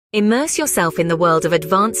Immerse yourself in the world of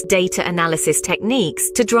advanced data analysis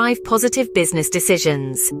techniques to drive positive business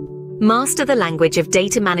decisions. Master the language of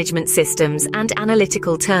data management systems and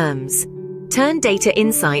analytical terms. Turn data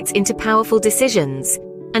insights into powerful decisions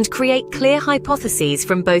and create clear hypotheses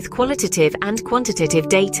from both qualitative and quantitative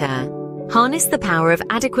data. Harness the power of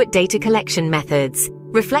adequate data collection methods,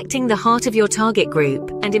 reflecting the heart of your target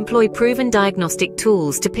group, and employ proven diagnostic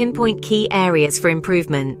tools to pinpoint key areas for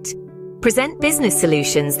improvement. Present business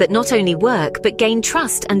solutions that not only work but gain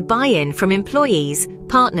trust and buy-in from employees,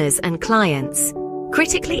 partners, and clients.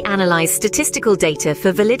 Critically analyze statistical data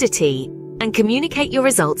for validity and communicate your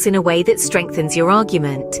results in a way that strengthens your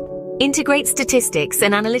argument. Integrate statistics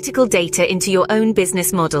and analytical data into your own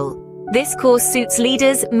business model. This course suits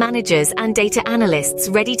leaders, managers, and data analysts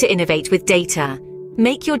ready to innovate with data.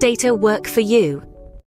 Make your data work for you.